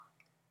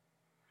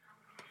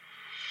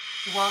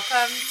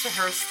Welcome to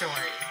Her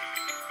Story.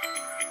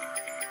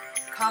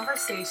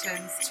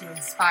 Conversations to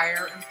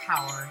inspire,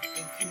 empower,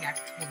 and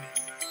connect women.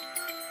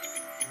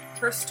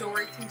 Her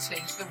story can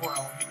change the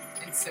world,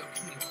 and so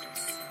can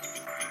yours.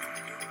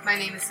 My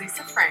name is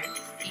Lisa Frank,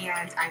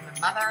 and I'm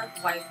a mother,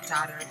 wife,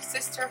 daughter,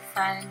 sister,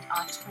 friend,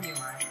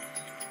 entrepreneur.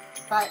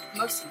 But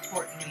most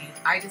importantly,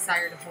 I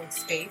desire to hold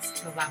space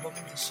to allow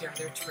women to share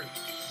their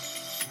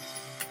truth.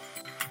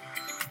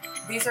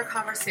 These are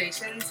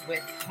conversations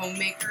with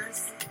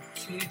homemakers,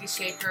 community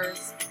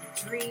shapers,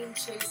 dream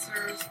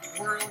chasers,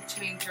 world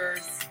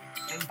changers,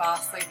 and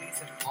boss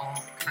ladies of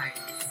all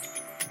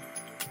kinds.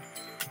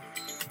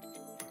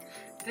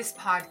 This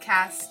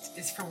podcast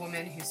is for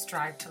women who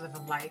strive to live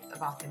a life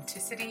of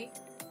authenticity,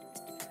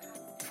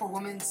 for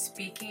women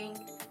speaking,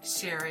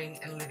 sharing,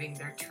 and living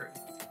their truth.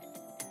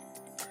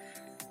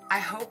 I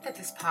hope that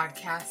this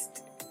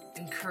podcast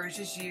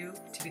encourages you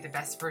to be the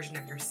best version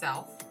of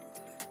yourself.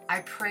 I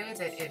pray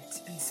that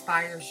it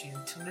inspires you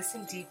to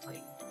listen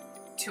deeply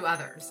to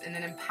others and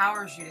then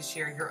empowers you to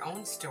share your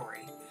own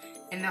story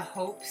in the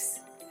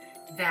hopes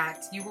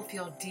that you will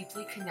feel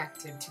deeply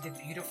connected to the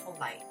beautiful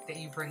light that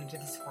you bring to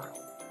this world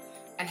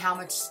and how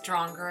much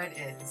stronger it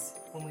is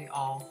when we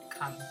all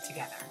come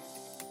together.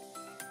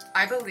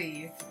 I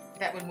believe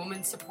that when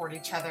women support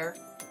each other,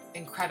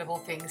 incredible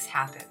things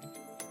happen.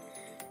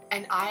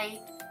 And I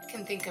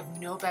can think of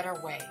no better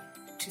way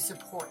to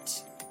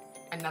support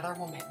another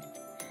woman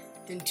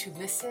than to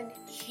listen,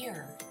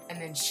 hear, and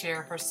then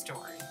share her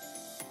story.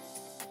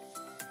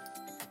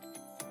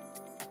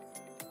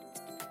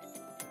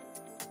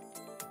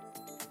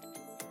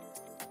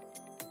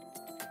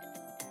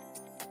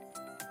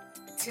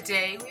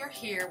 Today we are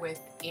here with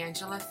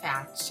Angela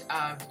Thatch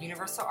of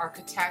Universal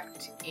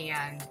Architect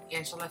and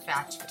Angela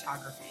Thatch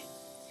Photography.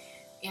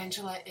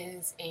 Angela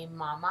is a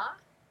mama,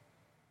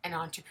 an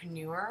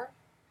entrepreneur,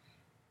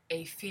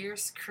 a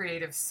fierce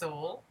creative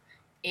soul,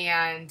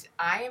 and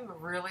I am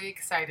really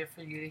excited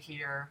for you to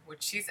hear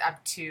what she's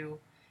up to,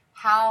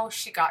 how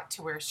she got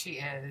to where she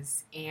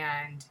is,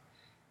 and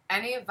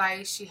any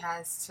advice she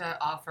has to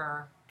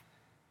offer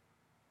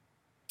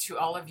to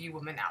all of you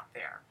women out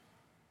there.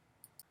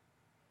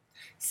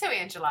 So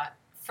Angela,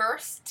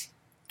 first,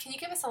 can you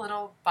give us a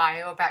little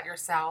bio about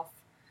yourself?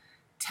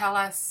 Tell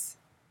us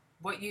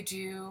what you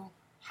do,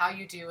 how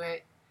you do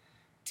it.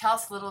 Tell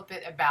us a little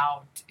bit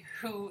about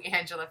who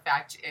Angela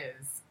Thatch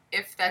is,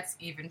 if that's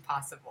even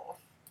possible.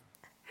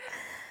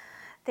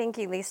 Thank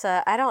you,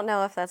 Lisa. I don't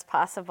know if that's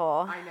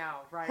possible. I know,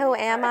 right? Who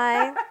am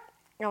I?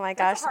 Oh my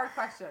gosh. That's a hard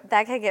question.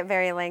 That could get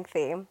very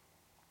lengthy.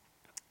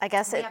 I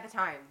guess We have the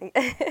time.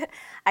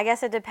 I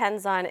guess it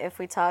depends on if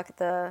we talk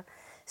the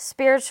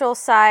spiritual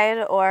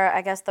side or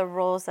I guess the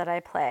roles that I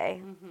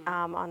play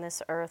on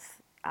this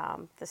earth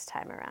this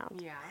time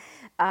around. Yeah.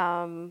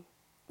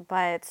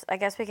 But I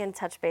guess we can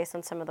touch base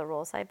on some of the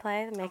roles I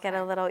play to make it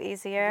a little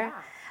easier.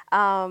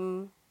 Yeah.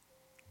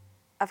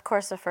 Of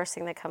course, the first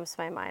thing that comes to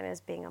my mind is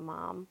being a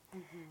mom.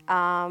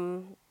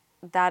 Mm-hmm.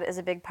 That is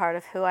a big part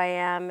of who I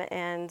am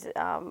and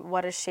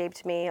what has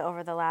shaped me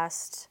over the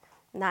last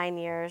 9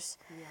 years.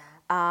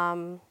 Yeah.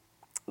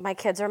 My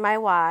kids are my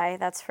why,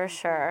 that's for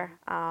sure.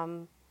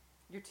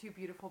 Your two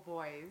beautiful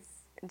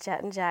boys.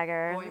 Jet and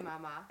Jagger. Boy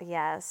mama.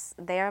 Yes,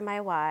 they are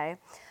my why.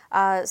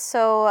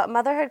 So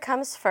motherhood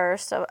comes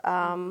first.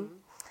 And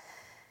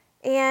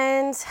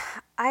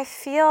I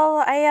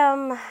feel I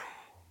am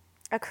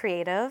a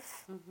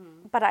creative,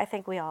 but I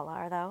think we all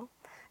are, though.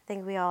 I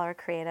think we all are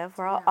creative.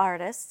 We're all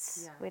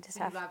artists. Yeah. We just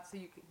so have.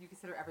 you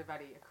consider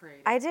everybody a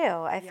creative. I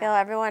do. I feel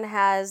everyone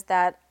has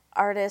that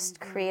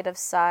artist, creative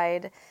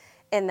side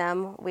in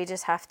them. We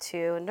just have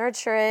to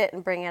nurture it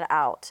and bring it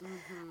out.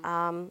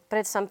 But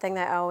it's something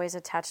that I always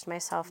attached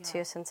myself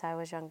to since I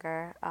was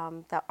younger.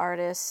 The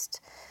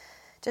artist,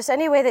 just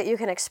any way that you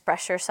can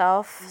express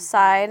yourself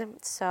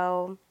side.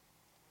 So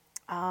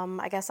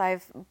I guess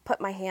I've put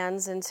my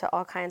hands into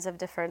all kinds of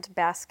different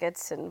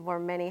baskets and wore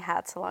many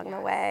hats along the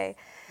way.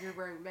 You're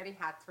wearing many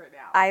hats right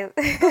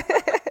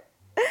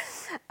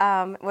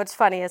now. What's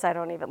funny is I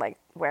don't even like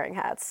wearing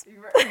hats.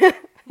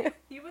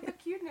 You look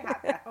cute in a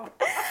hat,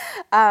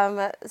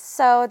 though.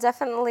 So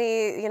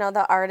definitely,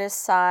 the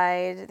artist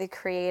side, the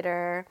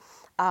creator.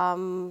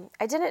 I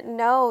didn't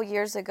know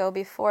years ago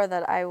before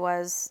that I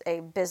was a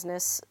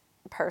business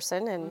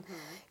person and,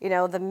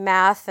 the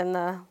math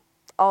and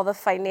all the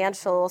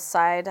financial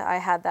side, I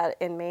had that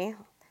in me.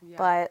 Yeah.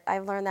 But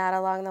I've learned that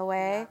along the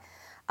way.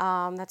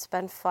 Yeah. That's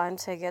been fun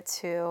to get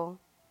to,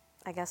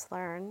 I guess,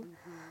 learn.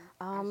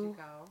 As you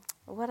go.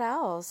 What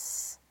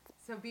else?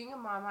 So being a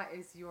mama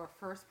is your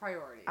first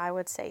priority. I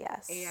would say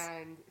yes.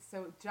 And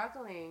so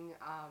juggling,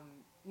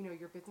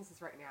 your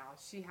businesses right now.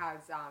 She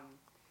has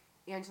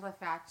Angela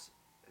Thatch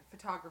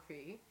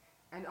Photography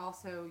and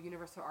also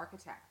Universal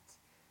Architect.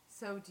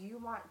 So do you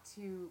want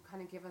to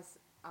kind of give us,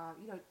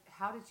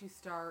 how did you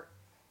start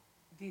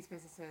these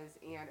businesses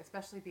and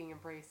especially being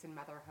embraced in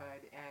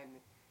motherhood, and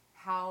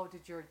how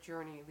did your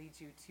journey lead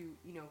you to,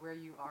 where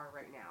you are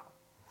right now?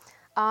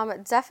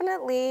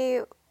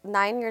 Definitely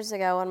 9 years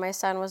ago when my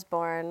son was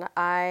born,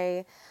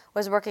 I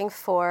was working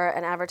for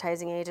an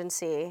advertising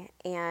agency,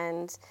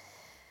 and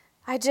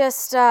I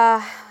just,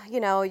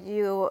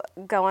 you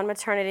go on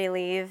maternity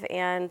leave,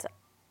 and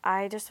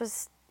I just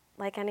was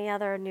like any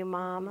other new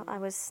mom. I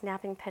was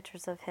snapping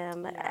pictures of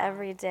him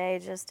every day,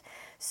 just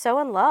so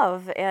in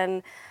love.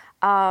 And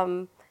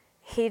um,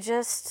 he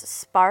just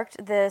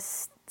sparked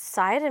this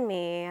side of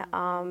me,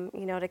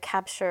 to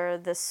capture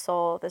this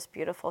soul, this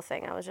beautiful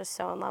thing I was just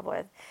so in love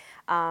with.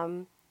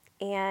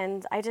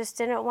 And I just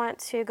didn't want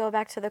to go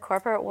back to the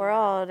corporate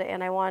world,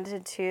 and I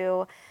wanted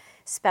to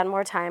spend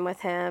more time with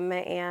him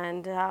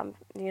and,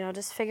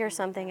 just figure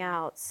something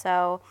out.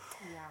 So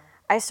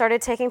I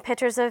started taking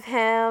pictures of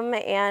him,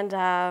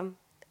 and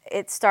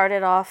it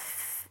started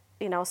off,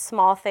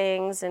 small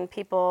things, and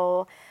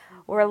people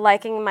were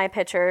liking my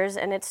pictures,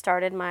 and it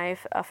started my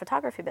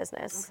photography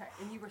business. Okay,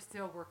 and you were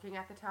still working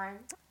at the time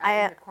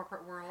I in the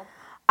corporate world?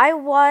 I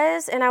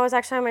was, and I was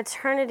actually on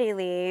maternity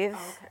leave.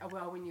 Oh, okay.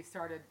 Well, when you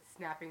started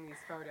snapping these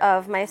photos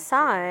Of my and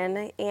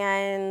son,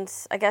 and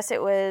I guess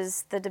it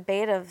was the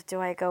debate of, do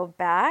I go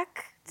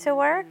back to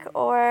work,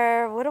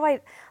 or what do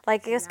I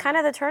like? It's kind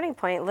of the turning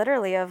point,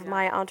 literally, of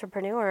my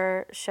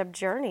entrepreneurship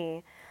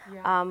journey.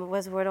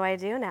 Was, what do I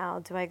do now?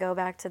 Do I go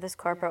back to this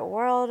corporate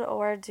world,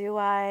 or do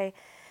I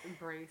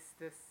embrace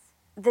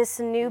this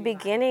new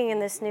beginning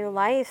and this new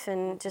life,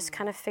 and just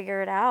kind of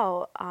figure it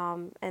out?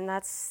 And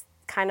that's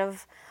kind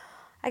of,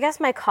 I guess,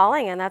 my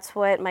calling, and that's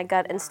what my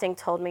gut instinct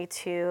told me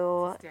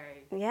to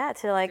stay,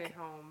 to like, stay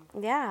home,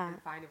 yeah,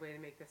 and find a way to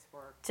make this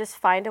work. just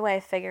find a way,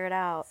 figure it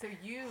out. So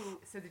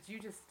did you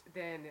just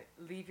then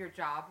leave your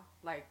job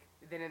like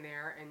then and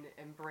there and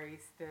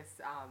embrace this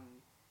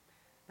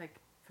like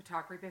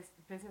photography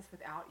business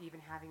without even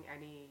having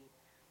any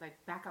like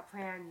backup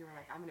plan? You were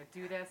like, I'm gonna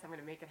do this, I'm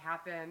gonna make it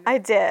happen. I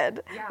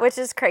did, which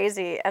is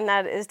crazy, and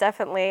that is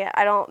definitely,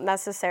 I don't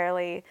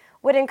necessarily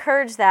would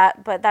encourage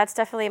that, but that's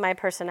definitely my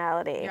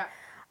personality. Yeah.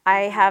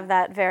 I have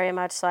that very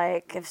much,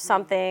 like, if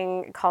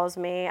something calls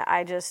me,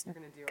 I just,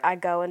 I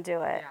go and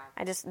do it.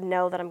 I just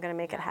know that I'm going to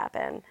make it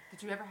happen.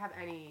 Did you ever have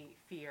any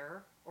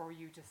fear, or were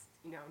you just,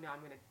 no,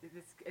 I'm going to,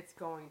 it's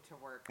going to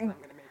work, 'cause I'm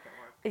going to make it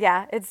work?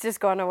 Yeah, it's just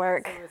going to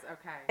work. So it was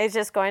okay. It's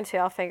just going to,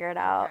 I'll figure it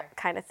out,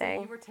 kind of thing.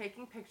 So you were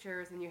taking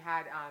pictures, and you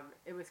had,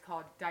 it was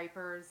called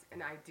Diapers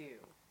and I Do.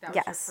 That was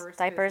Yes, your first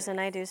Diapers business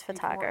and I Do's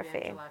photography.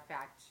 Angela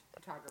Thatch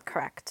Photography.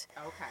 Correct.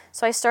 Okay.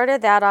 So I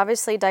started that,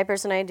 obviously,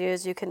 Diapers and I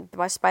Do's, you can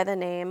just by the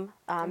name.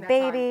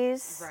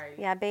 Babies,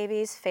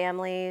 babies,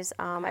 families.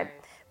 I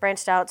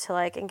branched out to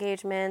like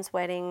engagements,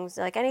 weddings,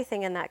 like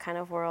anything in that kind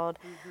of world.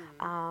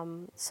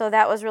 So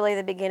that was really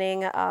the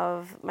beginning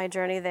of my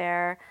journey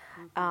there.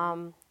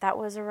 That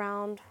was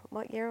around,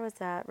 what year was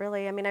that?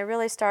 Really, I mean, I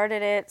really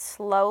started it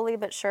slowly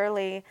but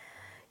surely,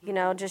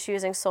 just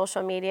using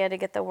social media to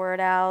get the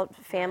word out,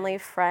 family,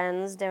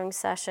 friends, doing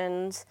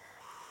sessions.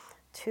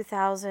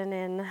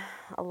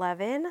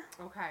 2011.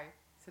 Okay,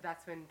 so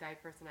that's when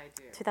Diapers and I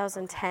Do.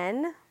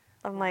 2010. Okay.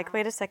 I'm like,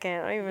 wait a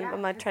second.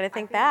 I'm like trying to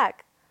think think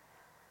back.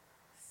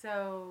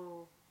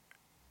 So.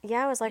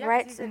 Yeah, it was like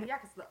right.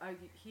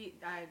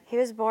 He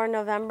was born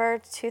November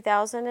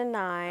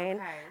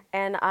 2009,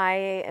 and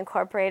I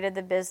incorporated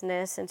the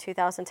business in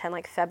 2010,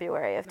 like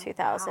February of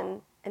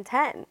 2010.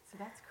 So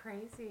that's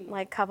crazy.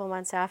 Like a couple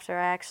months after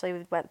I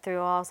actually went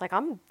through all, I was like,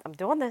 I'm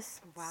doing this.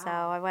 Wow. So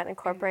I went and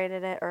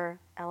incorporated it, or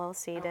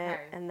LLC'd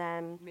it, and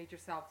then made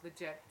yourself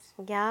legit.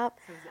 Yep.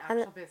 So it was an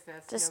actual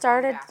business.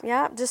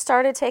 Just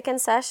started taking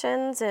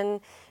sessions,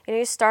 and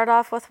you start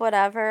off with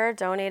whatever,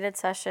 donated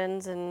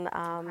sessions, and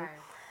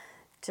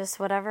just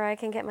whatever I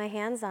can get my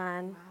hands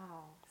on.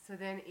 Wow. So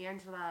then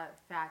Angela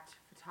Thatch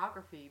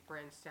Photography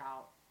branched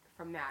out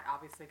from that,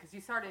 obviously, because you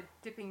started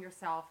dipping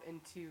yourself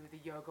into the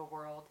yoga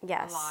world a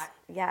lot.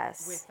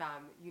 Yes. With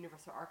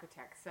Universal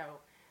Architect. So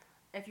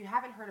if you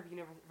haven't heard of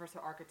Universal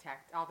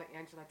Architect, I'll let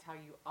Angela tell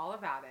you all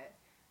about it.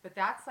 But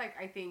that's like,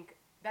 I think,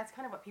 that's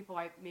kind of what people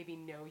maybe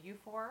know you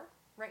for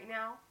right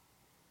now,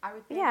 I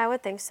would think. Yeah, I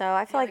would think so.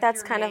 I feel like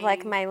that's kind of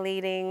like my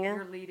leading.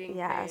 Your leading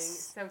thing.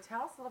 So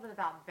tell us a little bit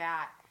about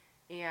that,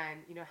 and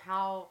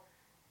how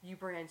you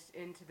branched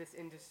into this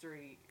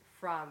industry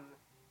from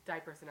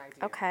Diapers and I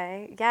Do.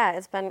 Okay, yeah,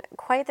 it's been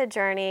quite the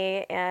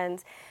journey,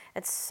 and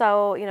it's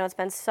so, it's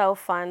been so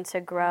fun to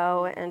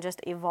grow and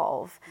just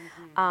evolve.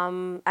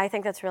 I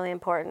think that's really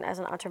important as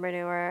an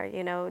entrepreneur.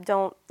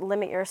 Don't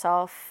limit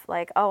yourself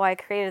like, oh, I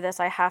created this,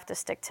 I have to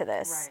stick to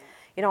this.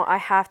 I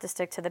have to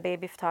stick to the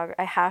baby photography.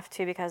 I have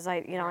to, because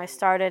I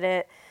started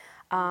it.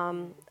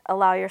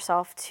 Allow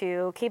yourself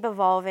to keep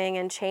evolving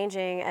and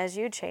changing as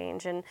you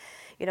change, and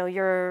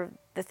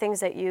the things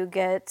that you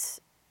get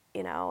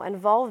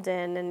involved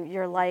in, and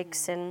your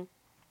likes, and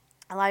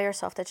allow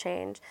yourself to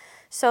change.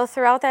 So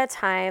throughout that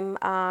time,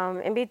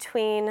 in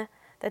between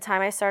the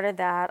time I started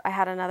that, I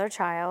had another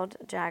child,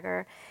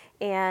 Jagger,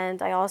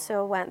 and I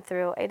also went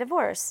through a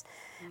divorce.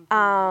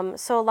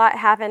 So a lot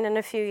happened in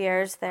a few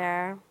years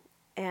there,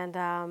 and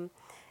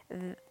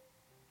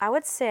I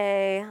would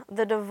say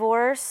the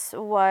divorce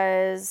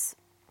was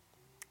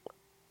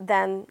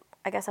then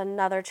I guess,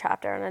 another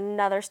chapter and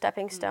another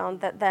stepping stone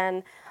that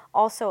then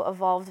also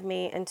evolved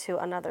me into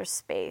another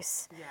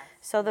space. Yes.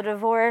 So the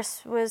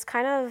divorce was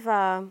kind of,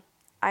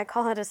 I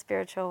call it a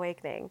spiritual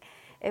awakening.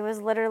 It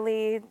was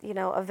literally,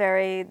 a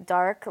very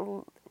dark,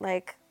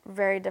 like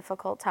very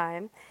difficult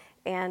time.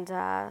 And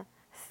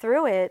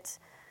through it,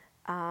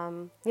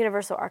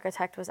 Universal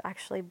Architect was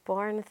actually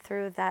born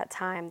through that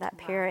time, that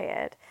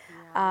period.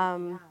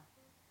 Yeah.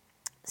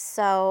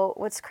 So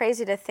what's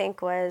crazy to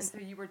think was,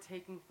 And so you were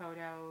taking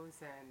photos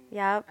and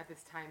Yep. at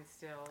this time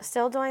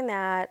still doing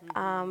that,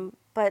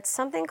 but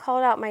something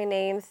called out my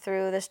name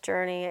through this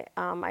journey.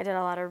 I did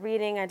a lot of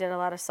reading, I did a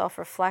lot of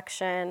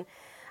self-reflection,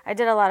 I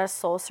did a lot of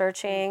soul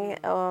searching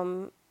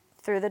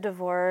through the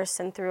divorce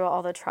and through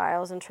all the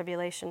trials and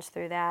tribulations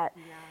through that.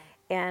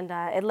 And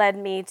it led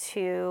me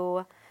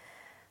to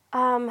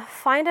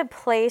find a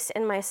place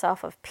in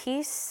myself of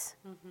peace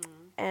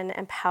and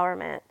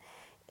empowerment,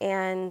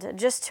 and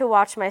just to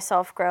watch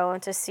myself grow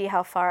and to see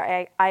how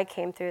far I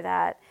came through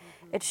that.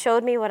 It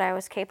showed me what I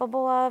was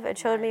capable of. It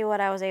showed me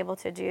what I was able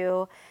to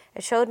do.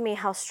 It showed me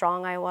how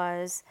strong I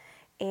was.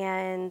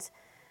 And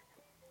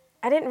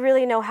I didn't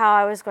really know how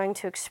I was going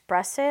to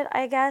express it,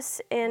 I guess,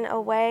 in a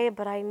way,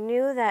 but I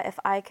knew that if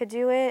I could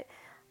do it,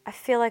 I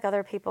feel like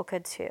other people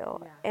could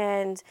too.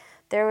 And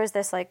there was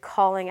this like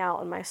calling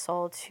out in my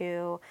soul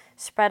to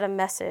spread a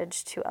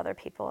message to other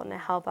people and to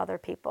help other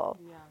people.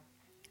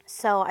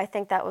 So I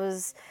think that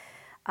was,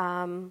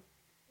 that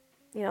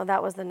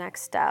was the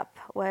next step.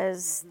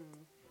 Was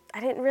I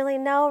didn't really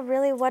know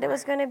what it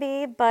was going to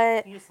be,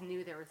 but you just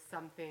knew there was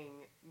something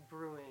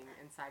brewing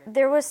inside of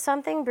there you. was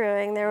something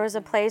brewing. There was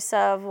a place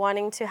of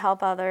wanting to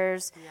help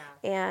others,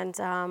 and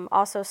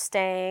also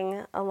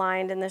staying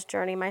aligned in this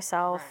journey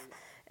myself,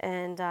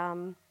 and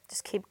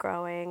just keep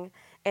growing,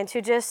 and to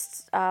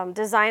just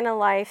design a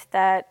life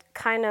that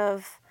kind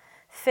of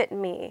fit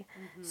me.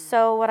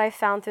 So what I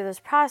found through this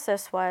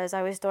process was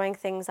I was doing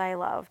things I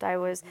loved. I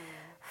was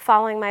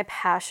following my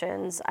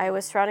passions. I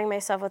was surrounding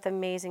myself with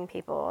amazing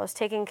people. I was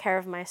taking care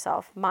of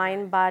myself,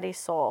 mind, body,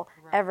 soul,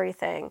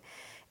 everything.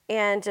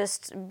 And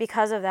just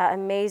because of that,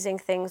 amazing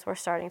things were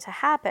starting to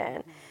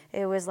happen.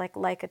 It was like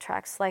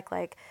attracts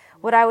like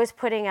what I was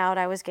putting out,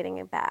 I was getting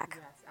it back.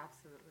 Yes,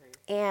 absolutely.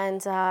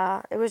 And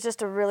it was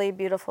just a really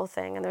beautiful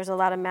thing. And there's a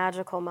lot of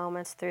magical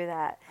moments through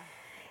that.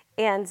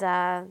 And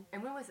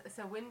when was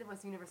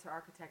Universal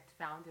Architect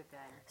founded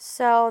then?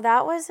 So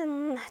that was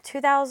in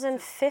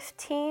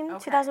 2015,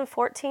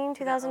 2014,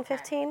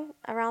 2015,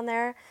 around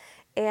there.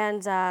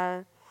 And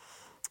I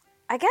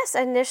guess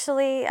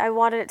initially I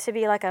wanted it to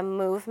be like a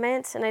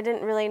movement, and I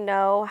didn't really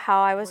know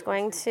how I was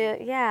going to,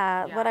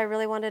 what I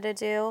really wanted to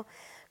do,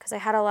 because I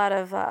had a lot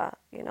of, ideas.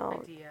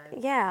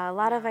 a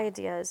lot of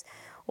ideas.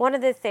 One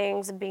of the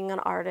things being an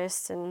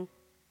artist, and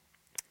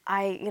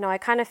I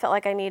kind of felt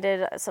like I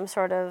needed some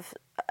sort of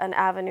an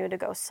avenue to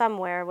go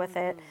somewhere with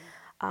it,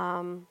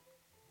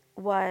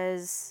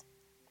 was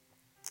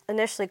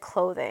initially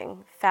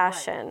clothing,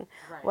 fashion,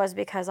 was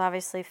because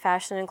obviously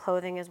fashion and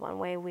clothing is one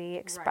way we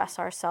express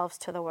ourselves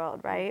to the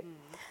world, right?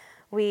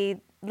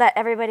 We let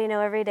everybody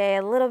know every day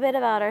a little bit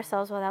about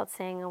ourselves without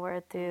saying a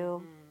word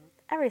through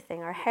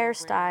everything, our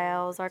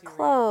hairstyles, our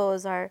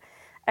clothes, our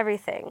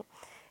everything.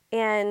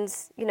 And,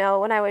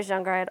 when I was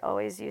younger, I'd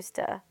always used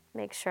to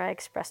make sure I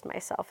expressed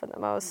myself in the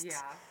most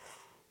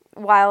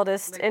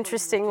wildest,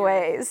 interesting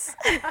ways.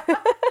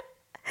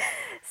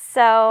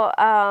 So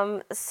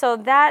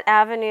that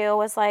avenue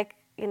was like,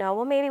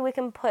 well, maybe we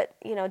can put,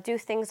 do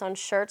things on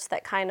shirts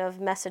that kind of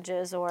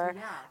messages or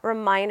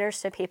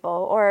reminders to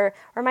people or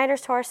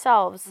reminders to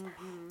ourselves.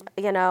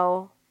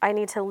 I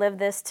need to live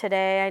this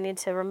today. I need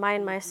to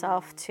remind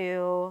myself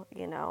to,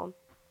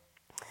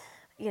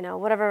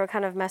 whatever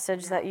kind of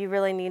message that you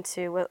really need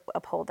to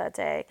uphold that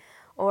day,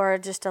 or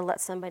just to let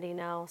somebody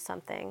know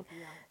something.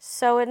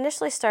 So it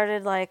initially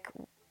started like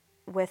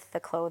with the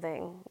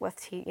clothing, with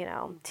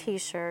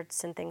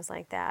T-shirts and things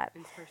like that.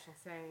 Inspirational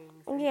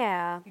sayings.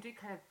 You did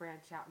kind of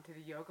branch out into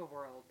the yoga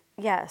world.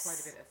 Yes. Quite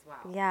a bit as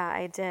well. Yeah,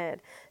 I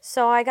did.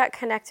 So I got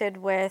connected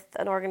with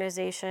an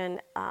organization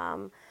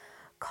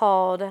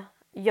called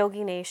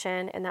Yogi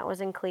Nation, and that was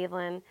in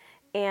Cleveland.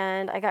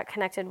 And I got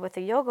connected with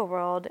the yoga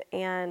world,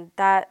 and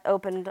that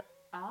opened.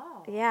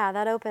 Oh. Yeah,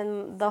 that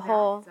opened the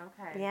whole.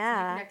 Okay. Yeah. So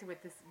you connected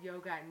with this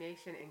Yoga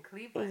Nation in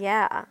Cleveland.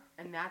 Yeah.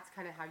 And that's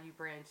kind of how you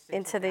branched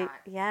into the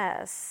that.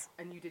 Yes.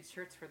 And you did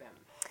shirts for them.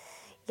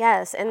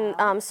 Yes, and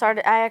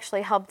I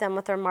actually helped them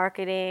with their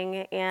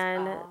marketing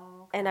and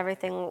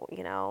everything,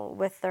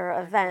 with their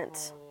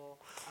event.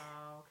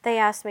 They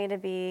asked me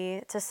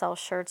to sell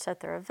shirts at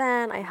their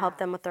event. I helped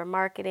them with their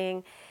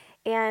marketing.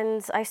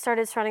 And I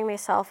started surrounding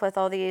myself with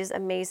all these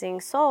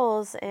amazing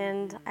souls,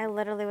 and I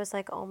literally was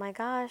like, oh my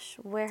gosh,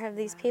 where have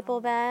these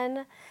people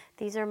been?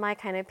 These are my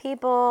kind of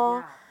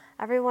people.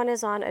 Everyone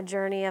is on a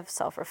journey of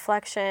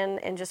self-reflection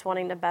and just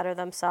wanting to better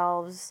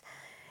themselves.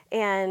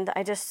 And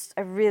I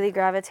really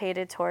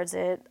gravitated towards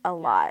it a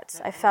lot.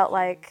 I felt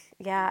like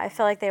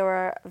they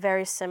were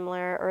very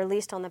similar, or at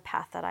least on the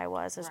path that I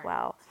was as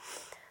well.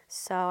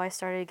 So I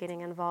started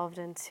getting involved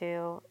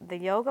into the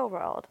yoga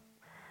world.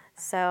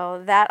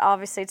 So that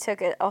obviously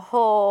took it a A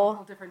whole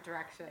whole different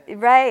direction.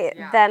 right.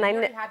 Yeah. Then And I you knew.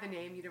 already had the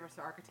name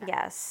Universal Architect.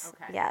 Yes.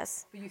 Okay.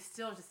 Yes. But you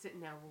still just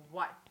didn't know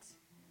what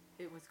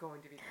it was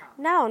going to become.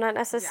 No, not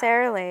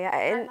necessarily.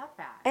 I love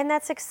that. And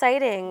that's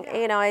exciting. Yeah.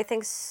 You know, I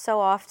think so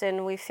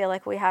often we feel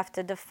like we have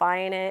to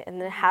define it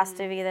and it has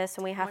to be this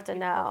and we have Want to be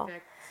know.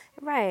 Perfect.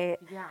 Right.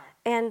 Yeah.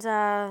 And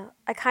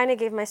I kind of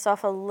gave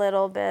myself a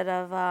little bit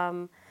of,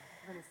 I'm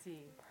gonna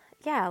see.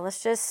 yeah,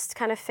 let's just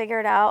kind of figure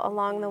it out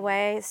along the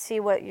way, see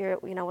what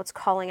what's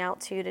calling out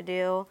to you to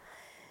do.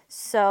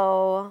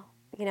 So,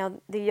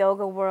 the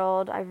yoga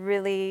world, I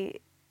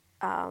really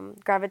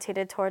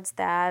gravitated towards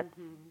that.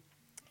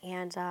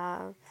 And,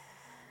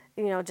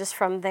 just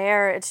from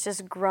there, it's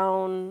just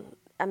grown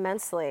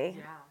immensely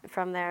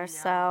from there.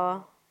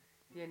 So,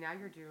 Yeah, now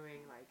you're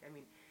doing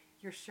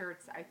your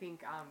shirts. I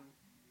think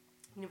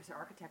Universal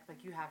Architect,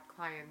 you have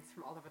clients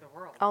from all over the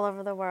world. all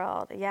over the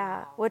world, yeah,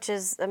 Wow. which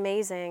is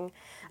amazing.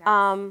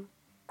 That's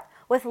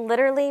With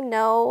literally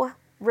no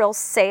real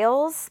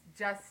sales.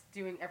 just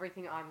doing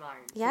everything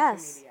online.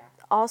 Yes. Social media.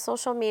 All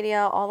social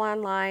media, all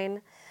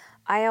online.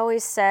 I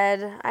always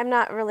said I'm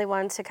not really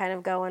one to kind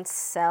of go and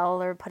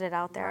sell or put it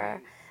out there.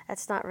 Right.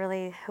 That's not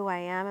really who I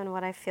am and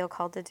what I feel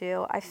called to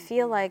do. I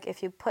feel like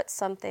if you put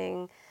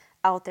something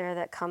out there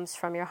that comes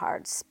from your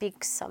heart,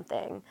 speaks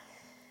something,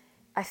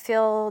 I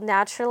feel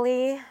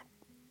naturally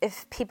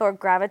if people are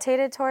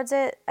gravitated towards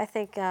it, I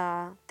think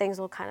things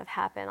will kind of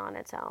happen on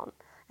its own.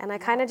 And I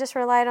kind of just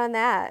relied on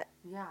that.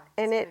 Yeah.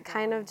 And it's it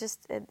kind going. of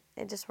just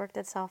it just worked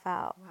itself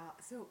out. Wow.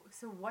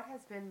 So what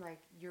has been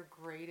your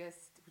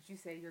greatest? Would you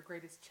say your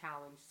greatest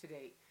challenge to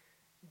date?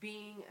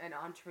 Being an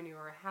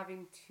entrepreneur,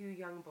 having two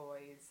young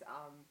boys.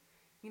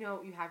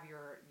 You have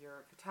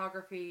your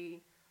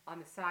photography on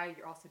the side.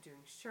 You're also doing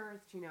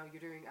shirts. You're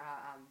doing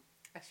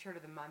a shirt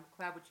of the month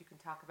club, which you can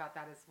talk about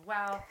that as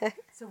well.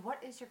 So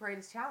what is your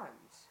greatest challenge?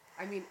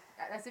 I mean,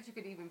 as if you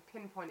could even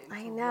pinpoint it into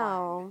I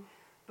know. one.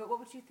 But what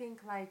would you think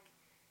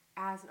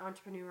as an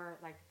entrepreneur,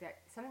 that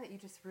something that you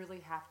just really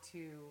have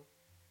to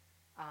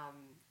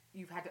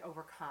you've had to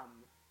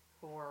overcome,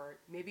 or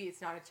maybe it's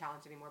not a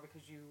challenge anymore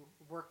because you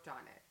worked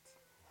on it?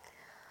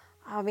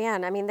 Oh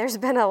man, I mean, there's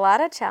been a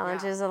lot of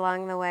challenges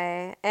along the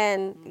way,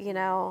 and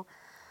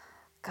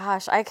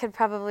gosh, I could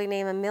probably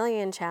name a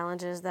million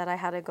challenges that I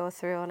had to go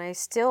through, and I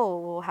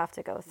still will have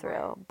to go through.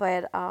 Right.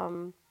 But I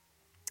don't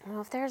know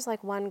if there's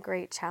one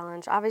great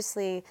challenge.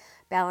 Obviously,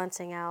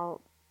 balancing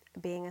out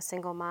being a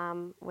single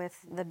mom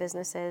with the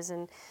businesses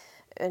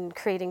and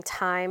creating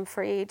time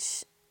for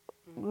each,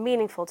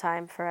 meaningful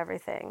time for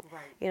everything.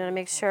 Right. To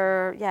make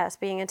sure, yes,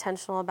 being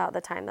intentional about the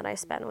time that I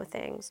spend with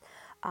things.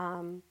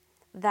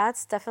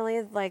 That's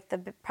definitely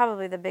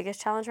probably the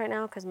biggest challenge right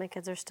now because my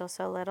kids are still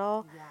so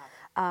little.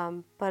 Yeah.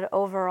 But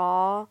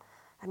overall,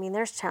 I mean,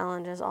 there's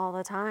challenges all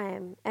the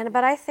time,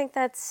 but I think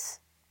that's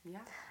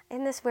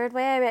in this weird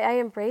way. I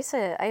embrace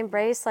it. I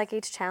embrace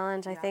each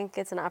challenge. I think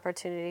it's an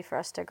opportunity for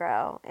us to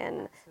grow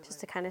and just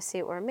to kind of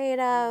see what we're made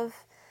of,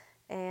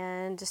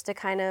 and just to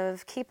kind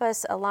of keep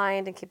us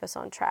aligned and keep us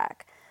on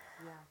track.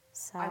 Yeah.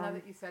 So I love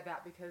that you said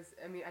that because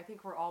I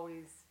think we're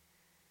always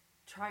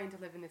trying to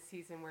live in a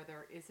season where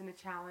there isn't a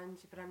challenge,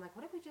 but I'm like,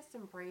 what if we just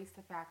embrace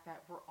the fact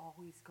that we're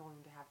always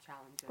going to have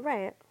challenges?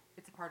 Right.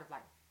 It's a part of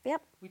life.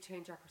 Yep. We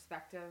change our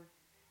perspective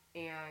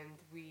and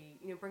we,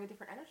 bring a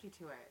different energy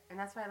to it. And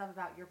that's what I love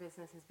about your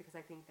business is because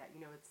I think that,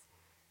 it's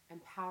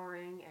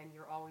empowering and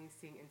you're always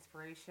seeing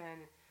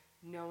inspiration,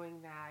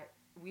 knowing that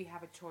we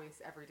have a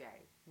choice every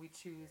day. We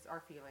choose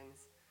our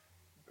feelings.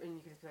 And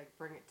you can just be like,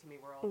 bring it to me,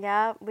 world.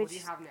 Yeah, what do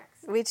you have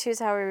next? We choose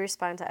how we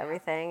respond to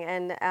everything.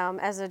 And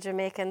as the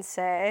Jamaicans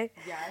say,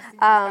 yes, you just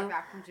got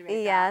back from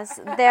Jamaica. Yes,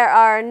 there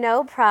are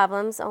no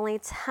problems, only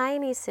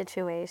tiny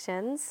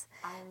situations.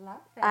 I love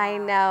that. I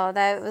know,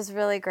 that was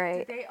really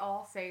great. Did they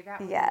all say that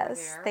when you were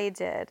Yes, there? they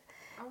did.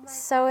 Oh my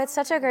So it's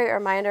such a great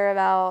reminder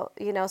about,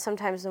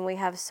 sometimes when we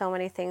have so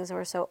many things and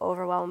we're so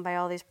overwhelmed by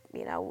all these,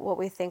 what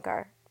we think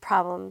are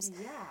problems.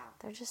 Yeah.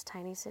 They're just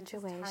tiny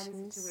situations. Just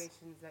tiny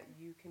situations that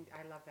you can,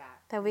 I love that.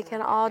 That we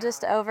can all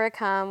just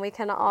overcome. We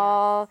can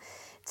all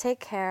take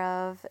care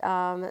of.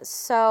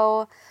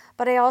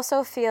 But I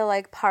also feel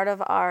like part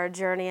of our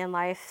journey in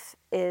life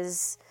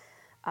is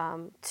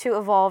to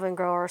evolve and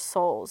grow our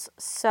souls.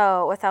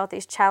 So without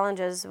these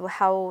challenges,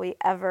 how will we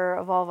ever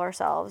evolve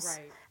ourselves?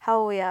 Right. How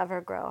will we ever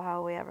grow? How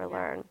will we ever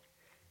learn?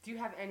 Do you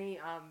have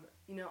any, I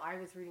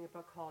was reading a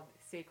book called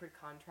Sacred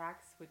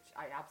Contracts, which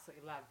I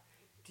absolutely love.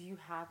 Do you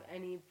have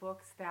any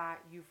books that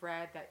you've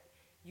read that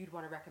you'd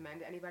want to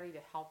recommend to anybody to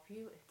help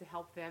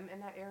them in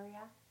that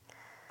area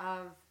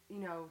of,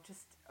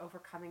 just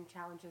overcoming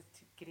challenges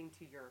to getting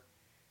to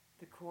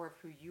the core of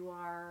who you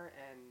are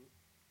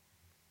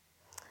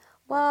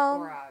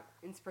or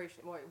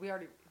inspiration? Well, we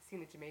already seen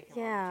the Jamaican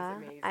one,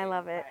 which is amazing. I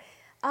love it.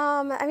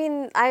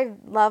 I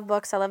love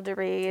books. I love to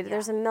read.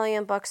 There's a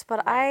million books,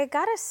 but I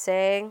gotta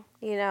say,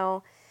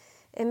 it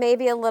may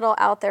be a little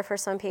out there for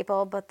some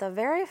people, but the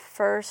very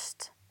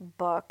first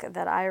book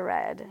that I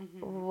read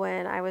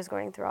when I was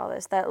going through all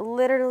this, that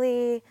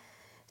literally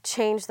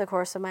changed the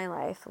course of my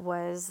life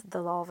was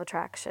The Law of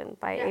Attraction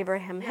by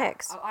Abraham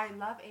Hicks. Oh, I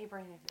love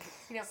Abraham Hicks.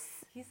 You know,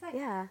 he's like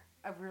a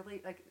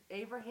really, like,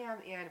 Abraham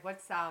and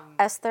what's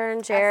Esther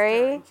and Jerry.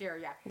 Esther and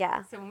Jerry, yeah.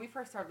 Yeah. So when we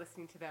first started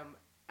listening to them,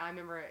 I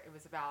remember it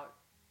was about,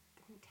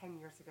 I think, 10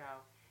 years ago,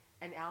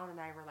 and Alan and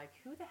I were like,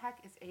 who the heck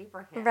is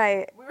Abraham?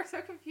 Right. We were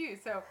so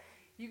confused. So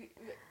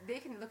they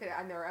can look at it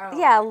on their own.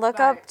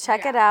 Yeah,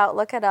 check it out,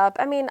 look it up.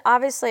 I mean,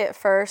 obviously at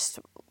first,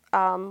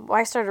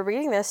 I started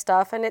reading this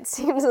stuff, and it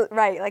seems,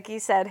 right, like you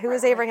said, who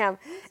is Abraham?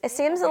 It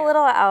seems a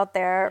little out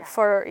there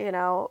for, you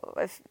know,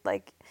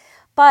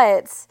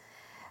 but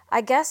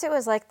I guess it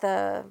was like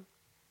the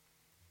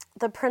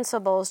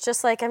principles,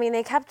 just like, I mean,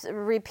 they kept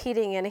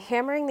repeating and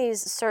hammering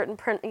these certain,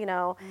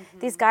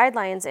 these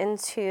guidelines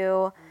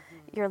into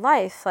your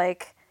life,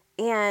 like,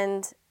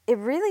 and it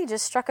really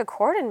just struck a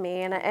chord in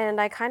me,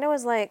 and I kind of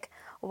was like,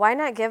 why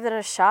not give it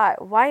a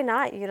shot? Why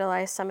not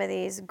utilize some of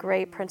these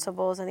great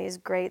principles and these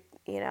great,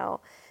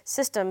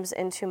 systems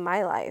into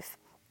my life?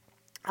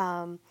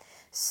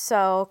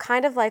 So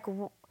kind of like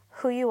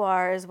who you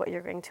are is what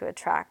you're going to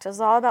attract. It's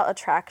all about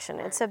attraction.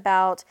 Right. It's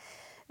about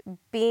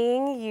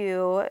being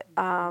you,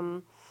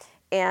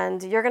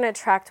 and you're going to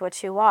attract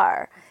what you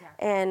are.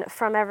 Exactly. And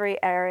from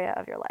every area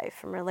of your life,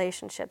 from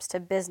relationships to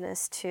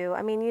business to,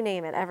 I mean, you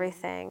name it,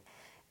 everything.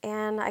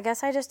 And I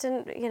guess I just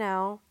didn't,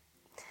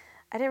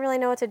 I didn't really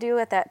know what to do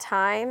at that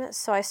time,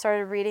 so I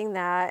started reading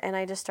that, and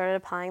I just started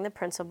applying the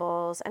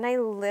principles, and I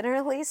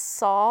literally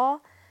saw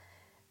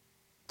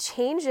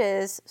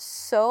changes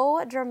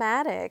so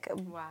dramatic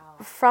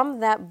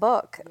from that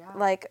book. Yeah.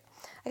 Like,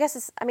 I guess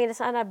it's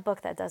not a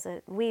book that does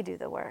it. We do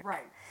the work.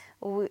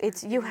 Right.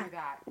 It's you have,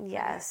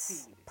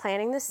 yes,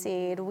 planting the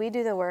seed. Mm-hmm. We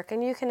do the work,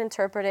 and you can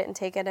interpret it and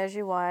take it as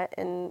you want,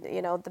 and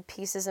the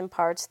pieces and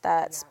parts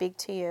that speak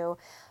to you.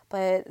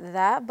 But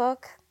that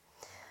book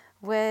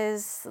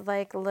was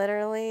like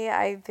literally,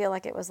 I feel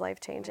like it was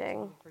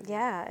life-changing.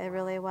 Yeah, it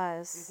really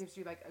was. It gives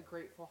you like a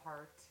grateful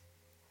heart,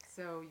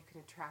 so you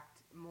can attract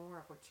more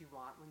of what you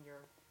want when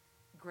you're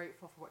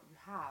grateful for what you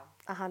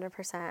have.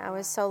 100%. I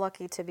was so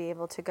lucky to be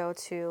able to go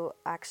to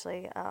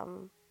actually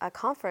a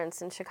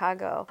conference in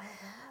Chicago. Oh,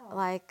 wow.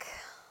 Like,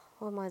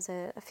 when was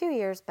it? A few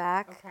years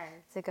back. Okay.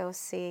 To go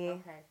see.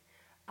 Okay.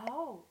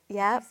 Oh,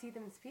 yep. Did you see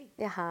them speak?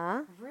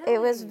 Uh-huh. Really? It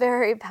was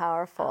very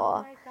powerful.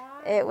 Oh my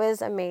God. It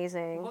was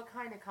amazing. What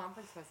kind of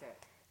conference was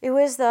it? It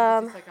was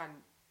the... just like on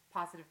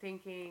positive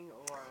thinking,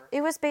 or...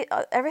 It was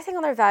everything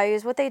on their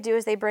values. What they do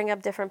is they bring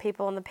up different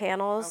people in the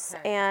panels,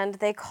 and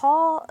they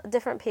call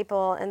different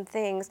people and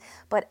things,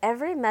 but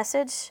every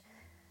message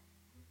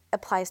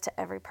applies to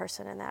every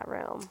person in that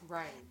room.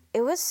 Right.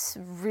 It was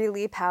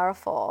really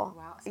powerful.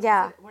 Wow. So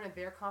yeah. Was it one of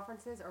their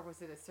conferences, or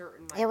was it a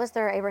certain... It was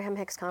their Abraham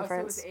Hicks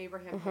conference. Oh, so it was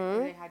Abraham Hicks,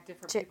 and they had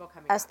different people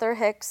coming Esther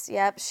Hicks,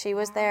 yep, she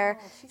was there.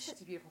 She's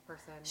such a beautiful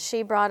person.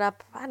 She brought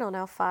up,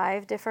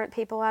 5 different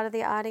people out of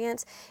the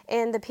audience,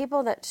 and the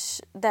people that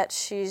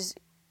she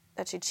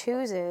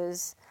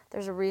chooses,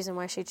 there's a reason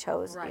why she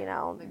chose, like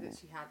that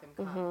she had them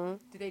come. Mm-hmm.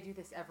 Do they do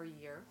this every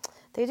year?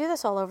 They do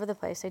this all over the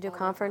place. They do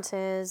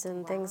conferences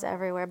and things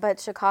everywhere. But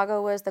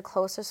Chicago was the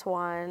closest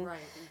one. Right,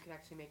 that you could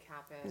actually make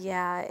happen.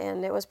 Yeah,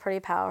 and it was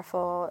pretty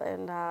powerful.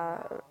 And,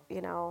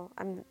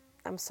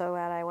 I'm so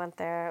glad I went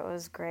there. It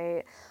was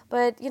great.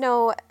 But,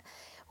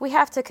 we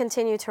have to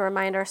continue to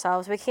remind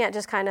ourselves. We can't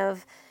just kind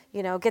of,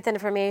 get the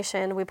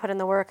information, we put in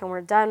the work, and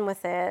we're done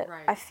with it.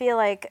 Right. I feel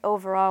like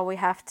overall we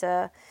have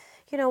to...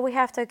 we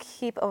have to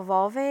keep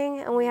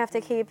evolving, and we have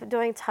to keep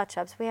doing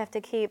touch-ups. We have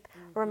to keep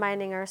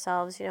reminding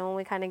ourselves, when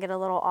we kind of get a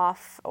little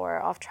off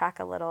track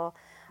a little,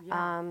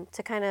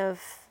 to kind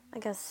of, I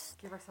guess...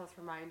 give ourselves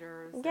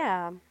reminders.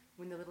 Yeah.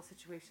 When the little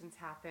situations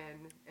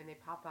happen and they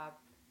pop up,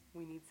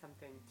 we need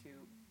something to,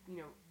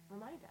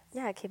 remind us.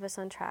 Yeah, keep us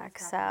on track.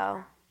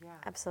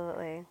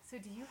 Absolutely. So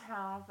do you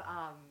have,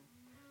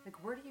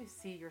 where do you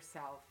see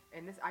yourself?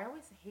 And this, I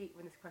always hate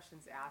when this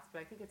question's asked, but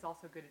I think it's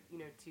also good,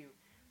 to...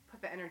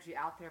 put the energy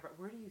out there, but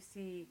where do you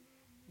see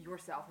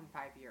yourself in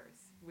 5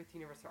 years with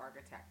Universal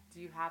Architect?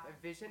 Do you have a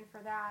vision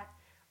for that,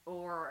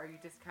 or are you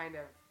just kind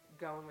of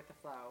going with the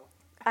flow?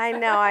 I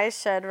know I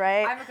should,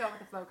 right? I'm a go with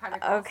the flow kind of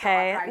girl.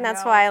 Okay, and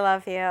that's why I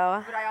love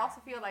you. But I also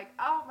feel like,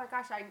 oh my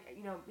gosh,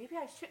 maybe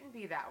I shouldn't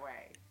be that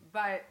way.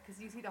 But because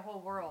you see the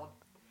whole world,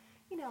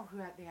 they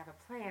have a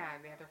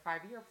plan, they have their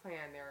 5-year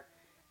plan,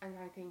 and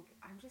I think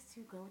I'm just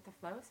too go with the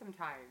flow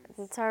sometimes.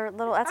 That's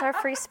our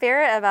free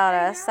spirit about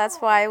us. That's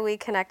why we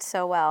connect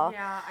so well.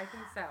 Yeah, I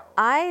think so.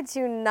 I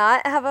do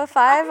not have a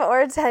 5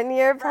 or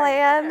 10-year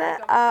plan. Okay,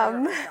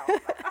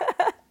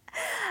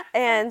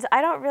 and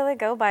I don't really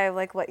go by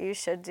like what you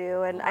should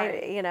do. And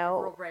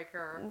rule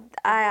breaker.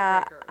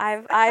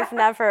 I've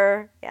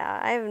never.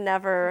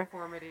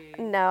 Conformity.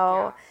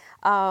 No.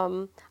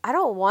 Yeah. I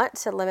don't want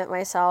to limit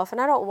myself, and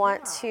I don't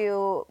want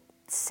to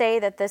say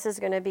that this is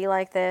going to be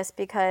like this,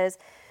 because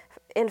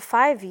in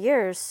 5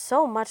 years,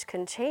 so much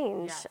can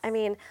change. Yes. I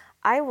mean,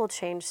 I will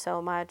change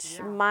so much.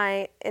 Yeah.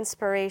 My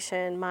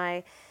inspiration,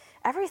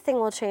 everything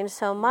will change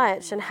so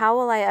much. Mm-hmm. And how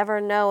will I ever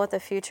know what the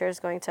future is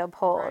going to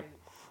uphold? Right.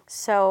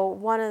 So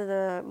one of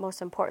the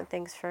most important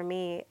things for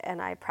me,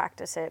 and I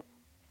practice it,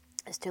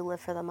 is to live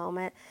for the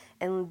moment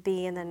and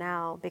be in the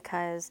now,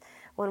 because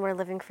when we're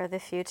living for the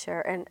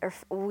future and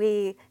if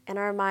we in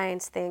our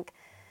minds think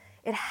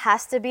it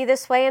has to be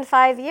this way in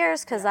 5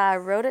 years because I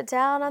wrote it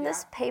down on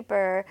this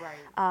paper,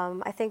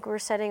 I think we're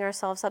setting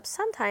ourselves up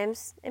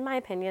sometimes, in my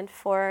opinion,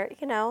 for,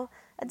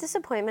 a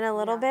disappointment a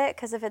little bit,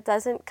 because if it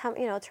doesn't come,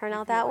 turn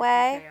out that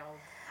way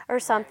or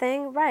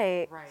something,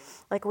 right.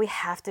 Like we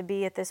have to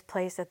be at this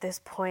place at this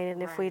point,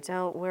 and if we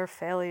don't, we're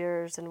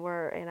failures, and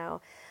we're,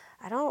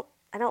 I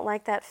don't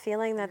like that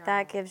feeling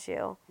that gives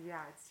you.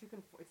 Yeah, it's too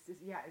it's just,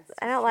 it's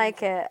I don't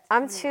like it.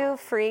 I'm too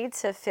free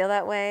to feel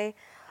that way.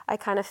 I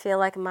kind of feel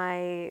like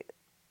my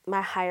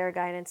higher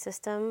guidance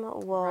system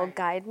will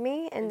guide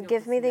me and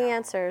give me the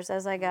answers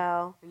as I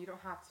go. And you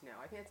don't have to know.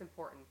 I think it's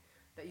important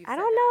that you. I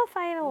don't know if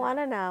I even want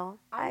to know.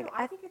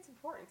 I think it's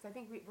important because I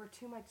think we're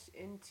too much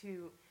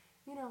into,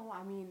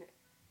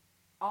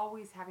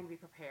 always having to be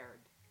prepared.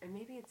 And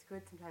maybe it's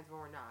good sometimes when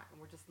we're not,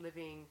 and we're just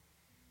living,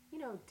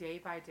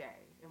 day by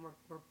day, and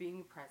we're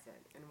being present,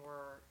 and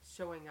we're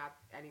showing up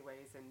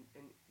anyways,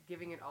 and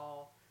giving it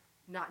all,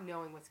 not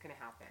knowing what's going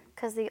to happen.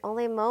 Because the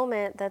only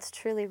moment that's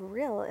truly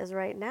real is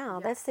right now.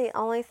 That's the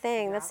only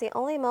thing. That's the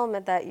only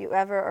moment that you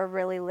ever are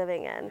really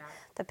living in.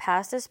 The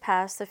past is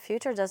past. The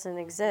future doesn't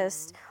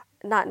exist.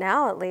 Not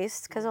now, at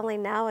least, because only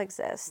now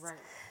exists.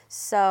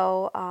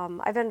 So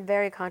I've been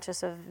very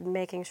conscious of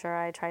making sure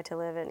I try to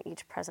live in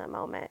each present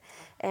moment.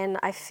 And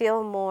I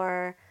feel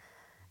more,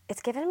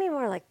 it's given me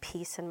more like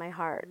peace in my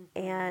heart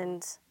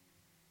and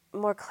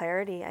more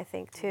clarity, I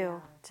think,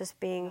 too. Just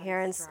being here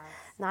and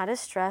not as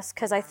stressed,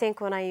 because I think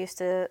when I used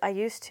to,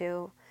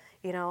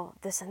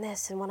 this and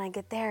this, and when I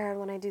get there, and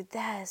when I do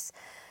this,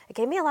 it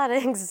gave me a lot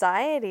of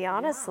anxiety,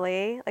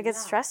 honestly. Like, it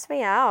stressed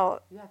me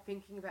out. Yeah,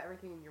 thinking about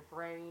everything in your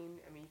brain.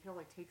 I mean, you can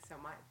only take so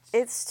much.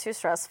 It's too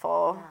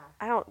stressful.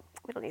 Yeah.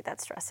 We don't need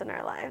that stress in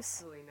our lives.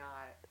 Absolutely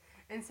not.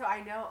 And so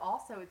I know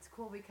also it's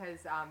cool because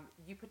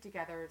you put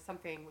together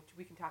something which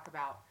we can talk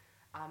about.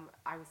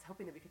 I was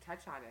hoping that we could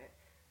touch on it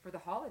for the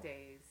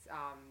holidays,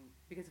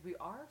 because we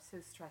are so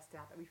stressed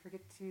out that we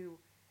forget to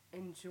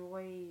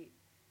enjoy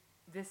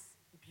this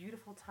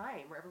beautiful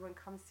time where everyone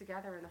comes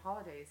together in the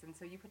holidays. And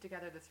so you put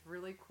together this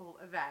really cool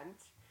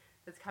event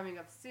that's coming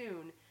up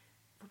soon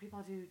for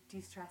people to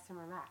de-stress and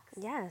relax.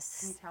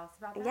 Yes. Can you tell us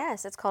about that?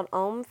 Yes, it's called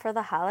Om for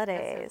the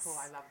Holidays. That's so cool.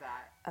 I love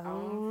that.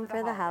 Om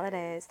for the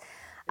holidays.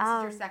 This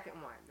is your second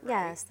one, right?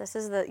 Yes, this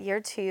is the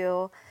year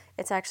 2.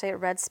 It's actually at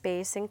Red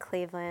Space in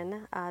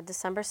Cleveland,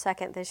 December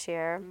 2nd this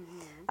year.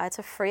 It's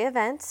a free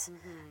event.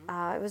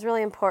 It was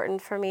really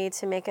important for me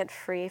to make it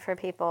free for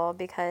people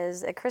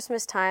because at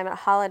Christmas time, at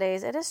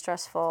holidays, it is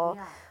stressful.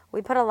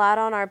 We put a lot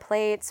on our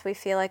plates. We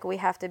feel like we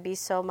have to be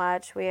so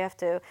much. We have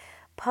to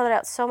put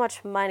out so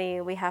much money.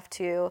 We have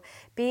to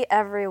be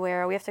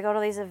everywhere. We have to go to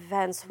these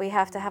events. We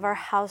have to have our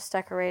house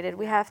decorated.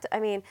 We have to,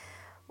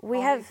 we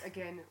all have these,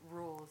 again,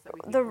 rules that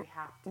we think we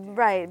have to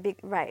do.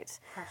 Right.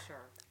 Pressure.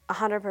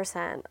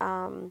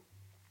 100%.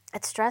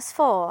 It's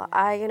stressful.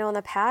 In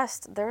the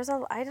past,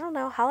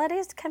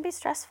 holidays can be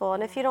stressful.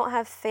 And if you don't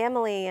have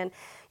family and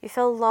you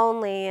feel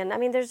lonely, and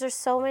there's just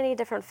so many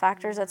different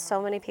factors that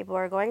so many people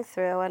are going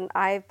through. And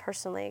I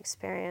personally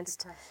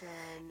experienced,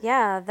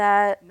 depression,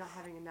 that not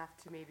having enough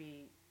to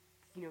maybe,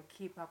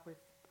 keep up with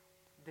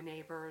the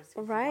neighbors.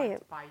 Right. You want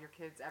to buy your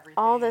kids everything.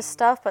 All this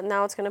stuff, but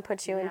now it's going to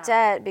put you in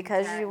debt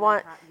because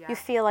you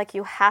feel like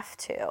you have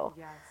to.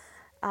 Yes.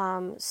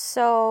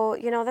 So,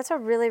 that's a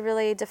really,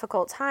 really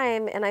difficult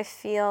time. And I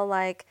feel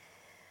like,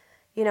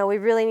 we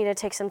really need to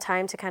take some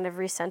time to kind of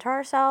recenter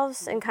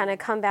ourselves and kind of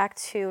come back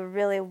to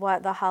really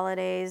what the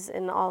holidays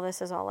and all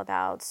this is all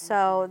about.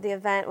 So the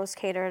event was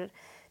catered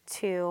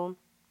to,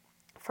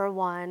 for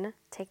one,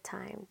 take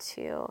time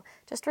to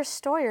just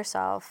restore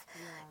yourself,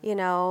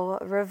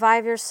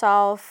 revive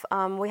yourself.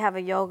 We have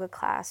a yoga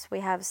class.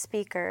 We have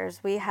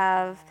speakers. We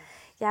have...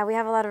 Yeah, we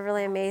have a lot of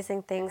really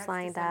amazing things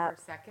lined up.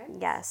 December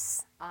 2nd?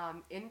 Yes.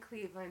 In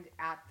Cleveland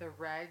at the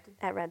Red...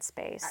 At Red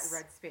Space. At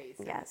Red Space.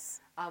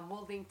 Yes. And,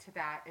 we'll link to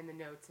that in the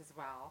notes as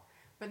well.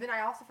 But then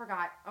I also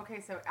forgot, okay,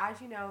 so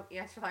as you know,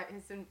 Angela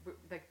has been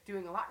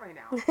doing a lot right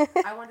now.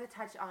 I wanted to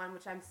touch on,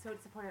 which I'm so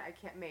disappointed I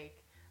can't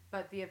make,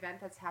 but the event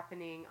that's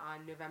happening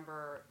on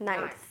November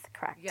 9th.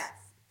 Correct. Yes.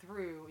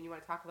 And you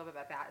want to talk a little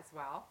bit about that as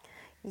well?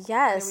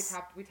 Yes.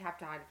 We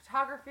tapped on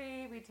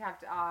photography, we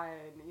tapped on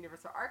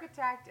Universal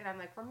Architect, and I'm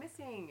like, we're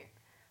missing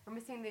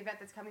the event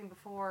that's coming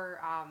before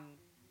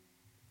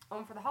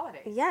Om for the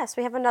Holidays. Yes,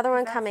 we have another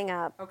one coming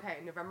up. Okay,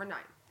 November 9th.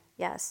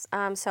 Yes.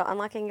 So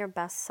Unlocking Your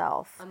Best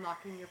Self.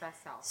 Unlocking Your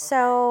Best Self. Okay.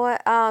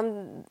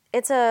 So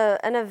it's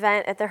an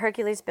event at the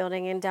Hercules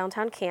Building in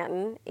downtown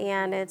Canton,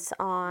 and it's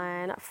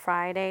on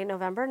Friday,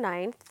 November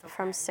 9th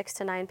from 6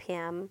 to 9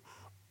 p.m.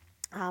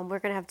 We're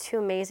going to have 2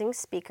 amazing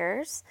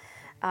speakers.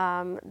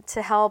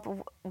 To help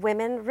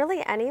women,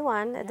 really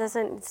anyone.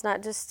 It's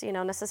not just,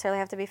 necessarily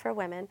have to be for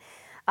women.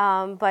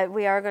 But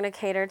we are going to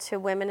cater to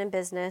women in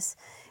business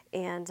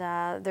and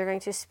they're going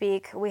to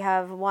speak. We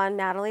have one,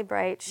 Natalie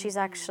Bright. She's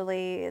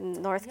actually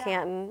in North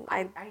Canton.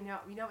 I know.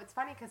 You know, it's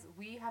funny because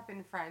we have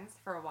been friends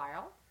for a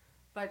while,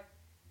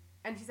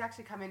 and she's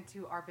actually come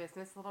into our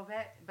business a little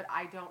bit, but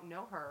I don't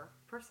know her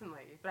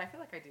personally, but I feel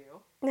like I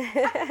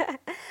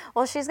do.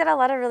 Well, she's got a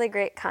lot of really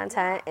great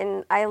content,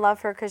 and I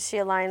love her because she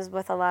aligns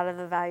with a lot of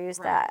the values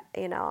that,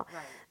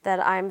 that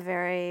I'm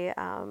very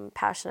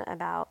passionate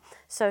about.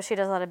 So she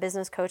does a lot of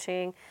business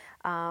coaching,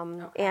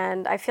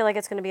 and I feel like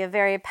it's going to be a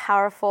very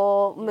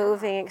powerful,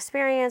 moving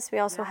experience. We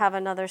also have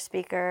another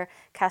speaker,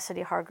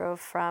 Cassidy Hargrove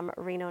from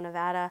Reno,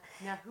 Nevada.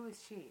 Now, who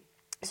is she?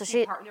 So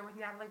she partner with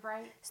Natalie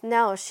Bright?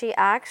 No, she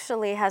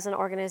actually has an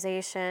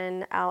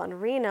organization out in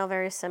Reno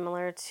very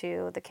similar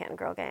to the Canton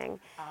Girl Gang.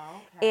 Oh,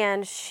 okay.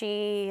 And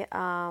she,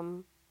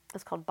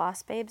 it's called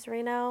Boss Babes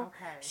Reno.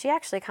 Okay. She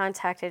actually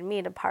contacted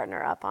me to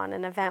partner up on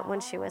an event when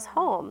she was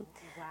home.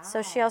 Wow.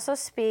 So she also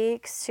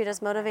speaks. She does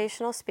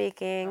motivational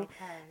speaking.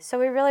 Okay. So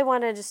we really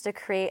wanted just to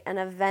create an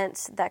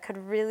event that could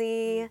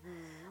really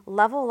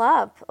level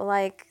up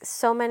like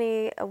so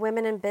many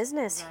women in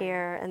business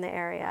here in the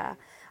area.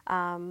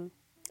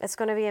 It's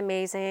going to be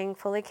amazing,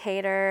 fully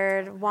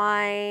catered,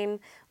 wine.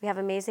 We have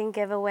amazing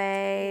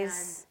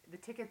giveaways. And the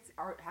tickets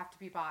have to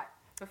be bought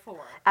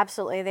before.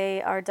 Absolutely.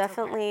 They are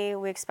definitely,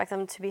 we expect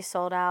them to be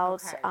sold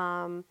out.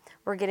 Okay.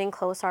 We're getting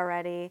close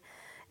already.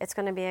 It's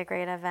going to be a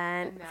great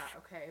event.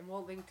 And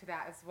we'll link to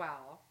that as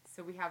well.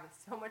 So we have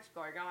so much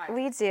going on.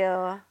 We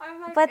do.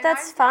 But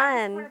that's fun.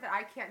 I'm disappointed that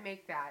I can't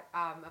make that.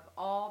 Of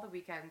all the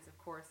weekends, of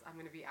course, I'm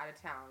going to be out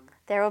of town.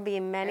 There will be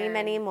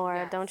many more.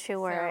 Yes, don't you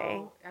worry.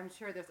 So I'm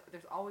sure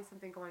there's always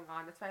something going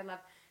on. That's why I love.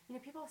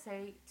 People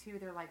say too.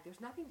 They're like,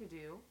 there's nothing to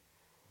do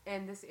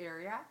in this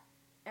area,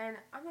 and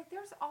I'm like,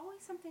 there's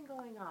always something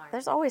going on.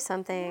 There's always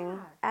something. Yeah,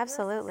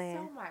 Absolutely.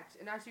 so much,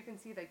 and as you can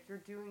see, like you're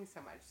doing so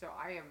much. So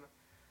I am,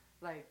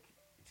 like,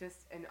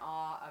 just in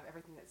awe of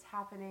everything that's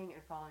happening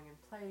and falling in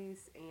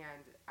place,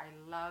 and I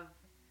love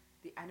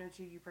the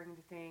energy you bring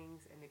to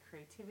things and the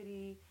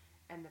creativity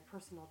and the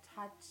personal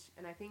touch.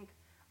 And I think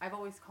I've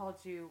always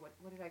called you,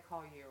 what did I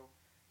call you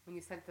when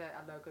you sent a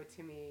logo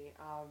to me?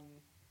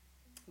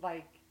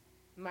 Like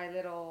my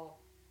little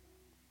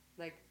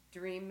like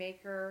dream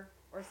maker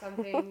or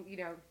something,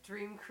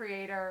 dream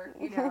creator,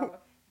 you gotta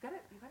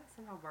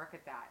somehow work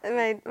at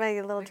that. My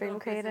little dream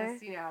creator.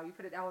 Business, you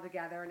put it all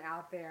together and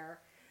out there.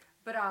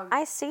 But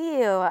I see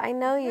you. I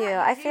know you.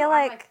 I feel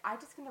like I'm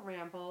just gonna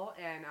ramble,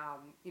 and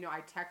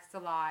I text a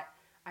lot.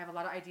 I have a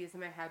lot of ideas in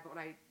my head, but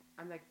when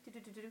I'm like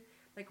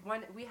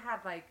we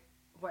had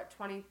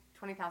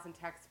 20,000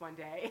 texts one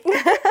day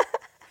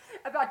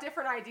about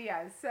different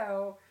ideas.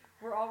 So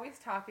we're always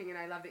talking, and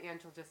I love that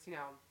Angela just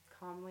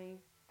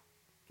calmly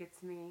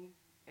gets me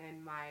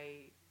in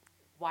my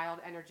wild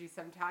energy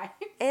sometimes.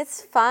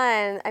 It's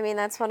fun. I mean,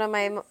 that's one of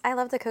I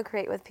love to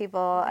co-create with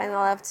people, and I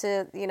love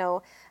to,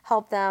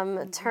 help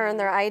them turn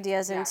their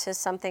ideas into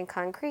something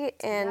concrete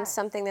and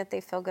something that they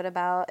feel good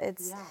about.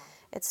 It's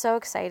so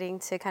exciting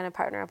to kind of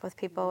partner up with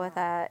people with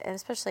that, and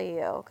especially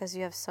you, because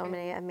you have so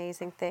many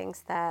amazing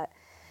things that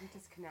we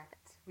just connect.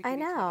 I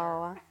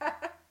know.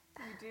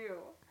 You do.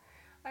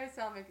 I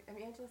sound like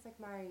Angela's like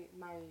my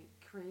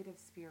creative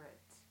spirit.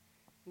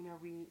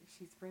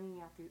 She's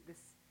bringing out this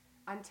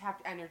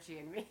untapped energy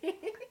in me.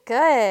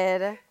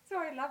 Good. So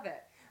I love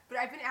it. But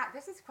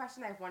this is a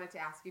question I've wanted to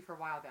ask you for a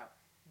while though.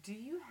 Do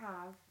you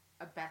have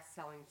a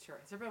best-selling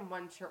shirt? Has there been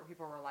one shirt where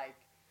people were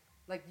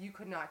like you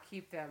could not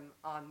keep them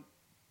on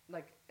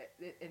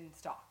in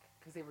stock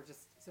because they were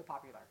just so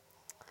popular?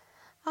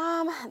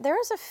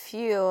 There's a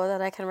few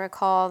that I can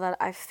recall that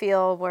I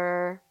feel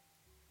were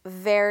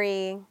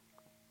very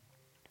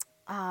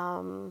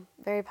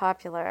very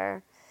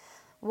popular.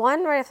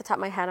 One right off the top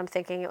of my head, I'm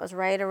thinking it was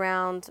right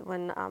around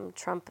when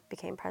Trump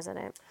became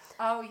president.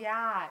 Oh,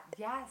 yeah.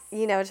 Yes.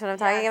 You know what I'm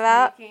talking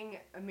about? Making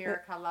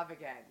America Love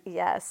Again.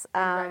 Yes.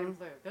 Red and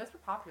blue. Those were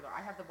popular.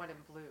 I have the one in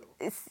blue.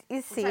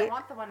 You see. I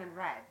want the one in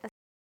red.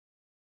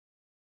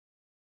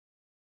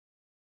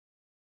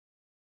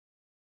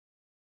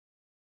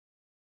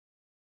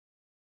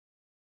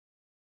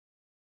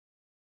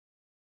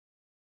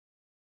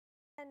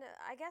 And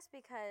I guess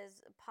because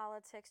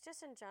politics,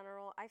 just in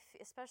general,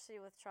 especially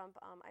with Trump,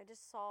 I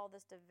just saw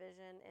this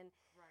division and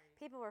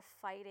people were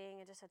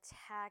fighting and just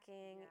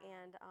attacking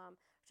and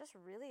just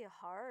really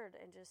hard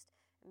and just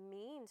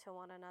mean to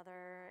one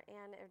another.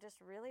 And it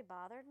just really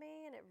bothered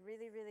me, and it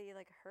really, really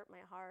hurt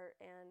my heart.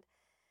 And,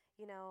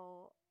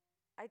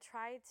 I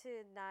tried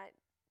to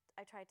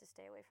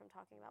stay away from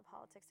talking about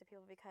politics to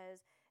people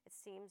because it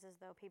seems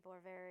as though people are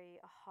very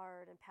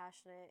hard and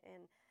passionate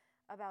and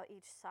about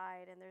each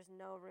side, and there's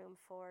no room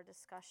for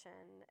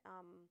discussion.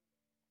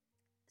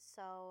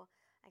 So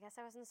I guess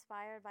I was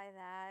inspired by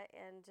that,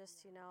 and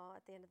just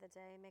at the end of the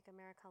day, make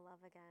America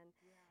love again,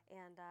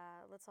 and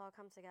let's all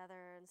come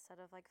together instead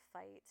of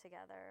fight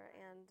together.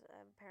 And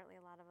apparently,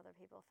 a lot of other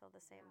people feel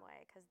the same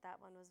way because that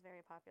one was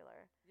very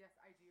popular. Yes,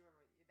 I do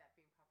remember that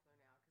being popular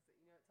now because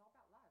it's all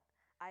about love.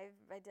 I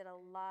did a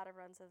lot of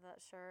runs of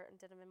that shirt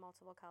and did them in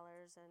multiple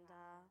colors, and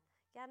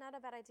Yeah, not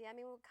a bad idea. I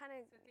mean, we'll kind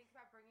of So think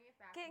about bringing it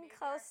back. getting Maybe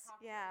close. I've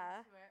talked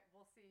Yeah. her into it.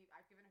 We'll see.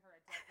 I've given her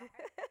a deadline.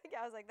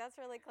 Yeah, I was like, that's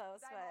really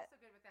close, I'm but also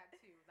good with that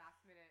too. Last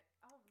minute.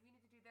 Oh, we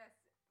need to do this.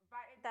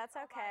 But that's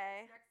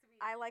okay. Next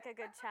week. I like a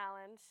good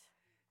challenge.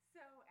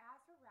 So as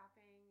we're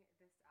wrapping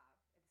this up,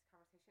 this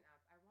conversation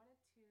up, I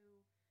wanted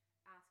to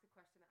ask a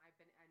question that I've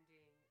been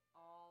ending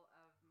all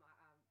of my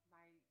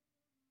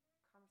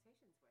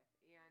conversations with,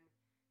 and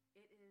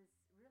it is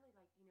really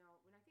like,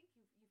 when I think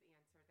you've answered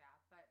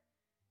that, but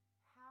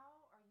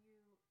how are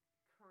you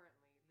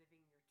currently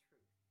living your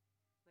truth?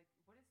 Like,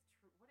 what is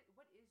true?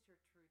 What is your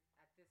truth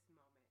at this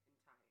moment in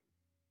time,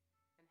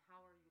 and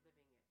how are you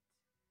living it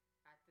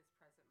at this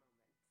present moment?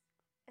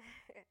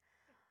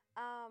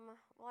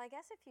 Well, I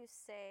guess if you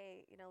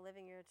say,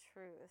 living your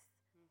truth,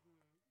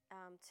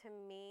 to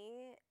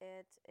me,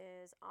 it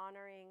is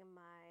honoring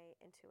my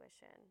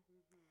intuition.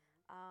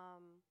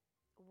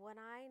 When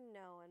I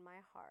know in my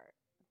heart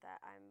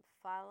that I'm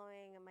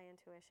following my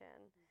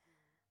intuition,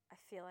 I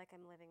feel like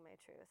I'm living my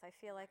truth. I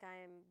feel like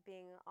I'm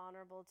being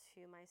honorable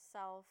to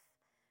myself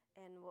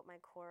and what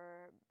my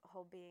core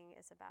whole being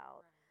is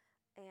about.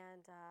 Right.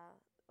 And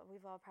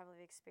we've all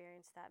probably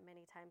experienced that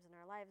many times in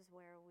our lives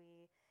where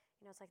we,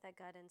 it's like that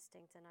gut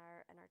instinct in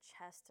our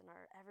chest and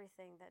our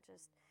everything that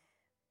just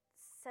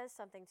says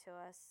something to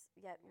us,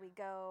 yet we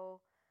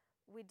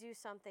do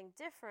something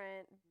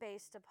different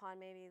based upon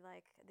maybe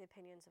like the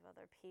opinions of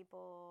other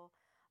people,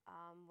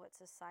 what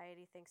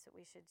society thinks that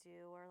we should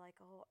do, or like,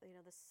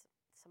 this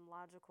some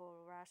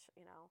logical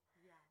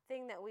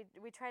thing that we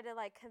try to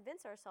like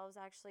convince ourselves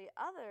actually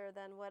other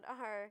than what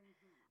our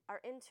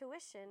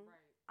intuition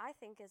I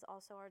think is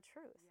also our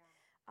truth.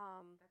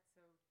 That's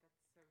so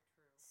true.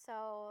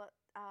 So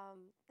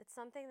it's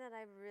something that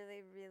I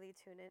really, really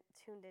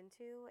tuned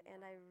into,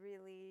 and I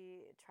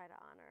really try to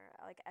honor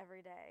like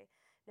every day,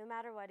 no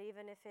matter what,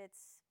 even if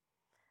it's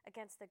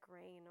against the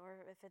grain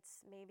or if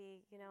it's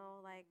maybe,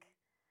 like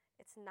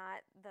it's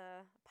not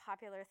the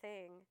popular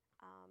thing.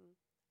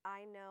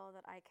 I know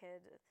that I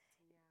could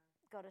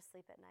go to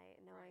sleep at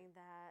night knowing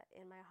that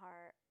in my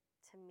heart,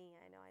 to me,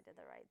 I know I did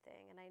the right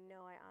thing, and I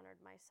know I honored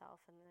myself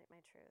and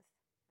my truth.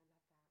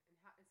 I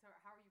love that. And so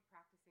how are you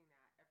practicing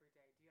that every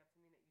day? Do you have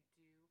something that you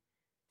do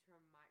to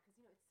remind?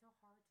 Because it's so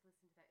hard to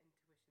listen to that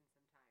intuition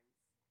sometimes.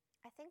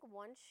 I think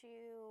once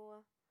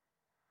you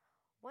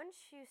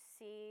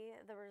see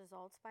the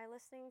results by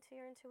listening to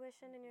your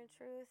intuition and your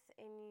truth,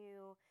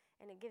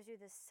 and it gives you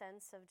this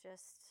sense of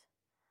just,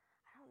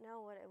 I don't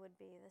know what it would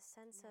be, the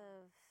sense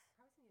of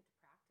probably something you have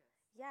to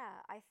practice.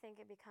 Yeah, I think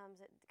it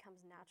becomes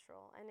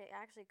natural, and it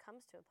actually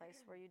comes to a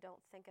place where you don't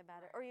think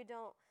about it, or you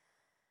don't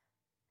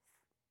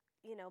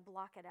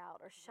block it out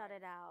or shut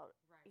it out.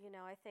 Right.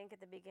 I think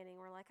at the beginning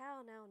we're like,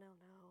 oh, no,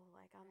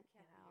 like I'm,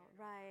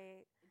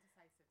 right.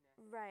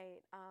 Indecisiveness.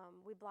 Right.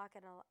 We block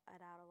it out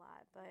a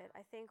lot, but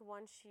I think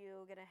once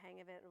you get a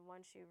hang of it and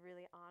once you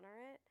really honor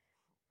it,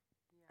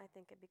 I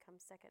think it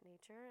becomes second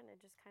nature, and it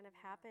just kind of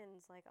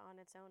happens like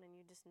on its own, and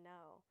you just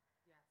know.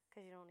 Yes.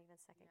 Because you don't even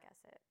second guess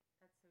it.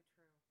 That's so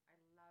true.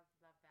 I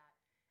love that.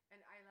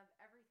 And I love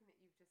everything that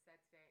you've just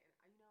said today.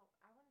 And,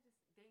 I want to just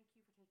thank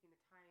you for taking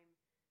the time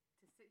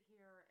to sit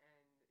here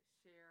and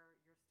share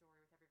your story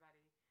with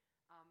everybody.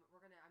 I'm sure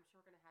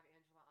we're gonna have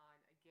Angela on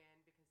again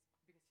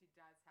because she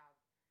does have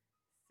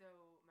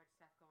so much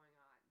stuff going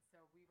on.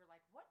 So we were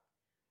like,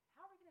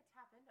 how are we gonna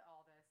tap into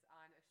all this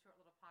on a short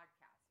little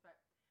podcast? But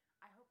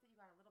I hope that you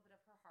got a little bit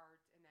of her heart,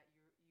 and that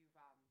you've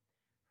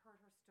heard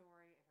her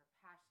story and her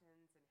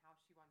passions and how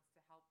she wants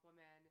to help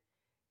women.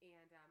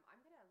 And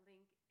I'm gonna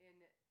link in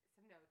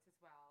some notes as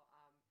well.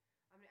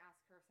 I'm gonna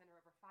send her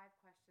over 5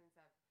 questions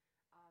of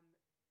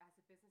as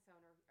a business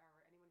owner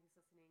or anyone who's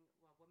listening,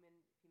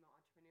 women, female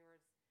entrepreneurs,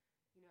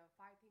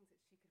 5 things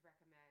that she could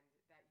recommend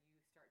that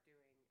you start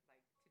doing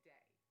like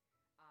today.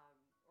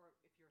 Or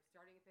if you're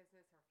starting a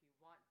business, or if you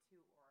want to,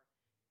 or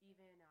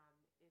even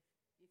if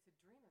it's a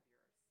dream of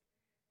yours.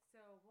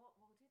 So we'll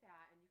do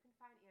that, and you can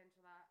find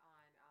Angela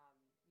on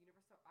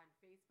Universal on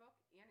Facebook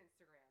and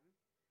Instagram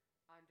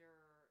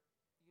under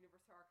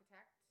Universal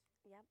Architect.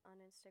 Yep,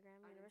 on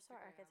Instagram, Universal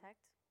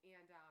Architect.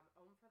 And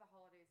Om for the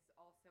Holidays is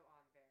also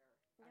on there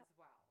as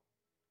well.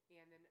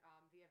 And then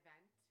the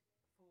event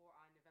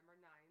on November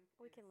 9th.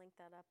 We can link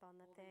that up on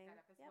the thing. We'll link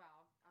that up as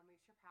well.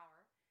 Unleash Your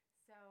Power.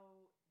 So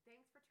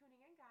thanks for tuning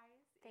in,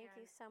 guys. Thank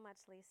you so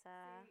much,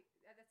 Lisa.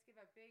 Let's give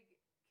a big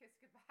kiss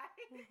goodbye.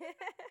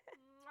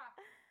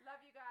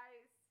 Love you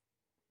guys.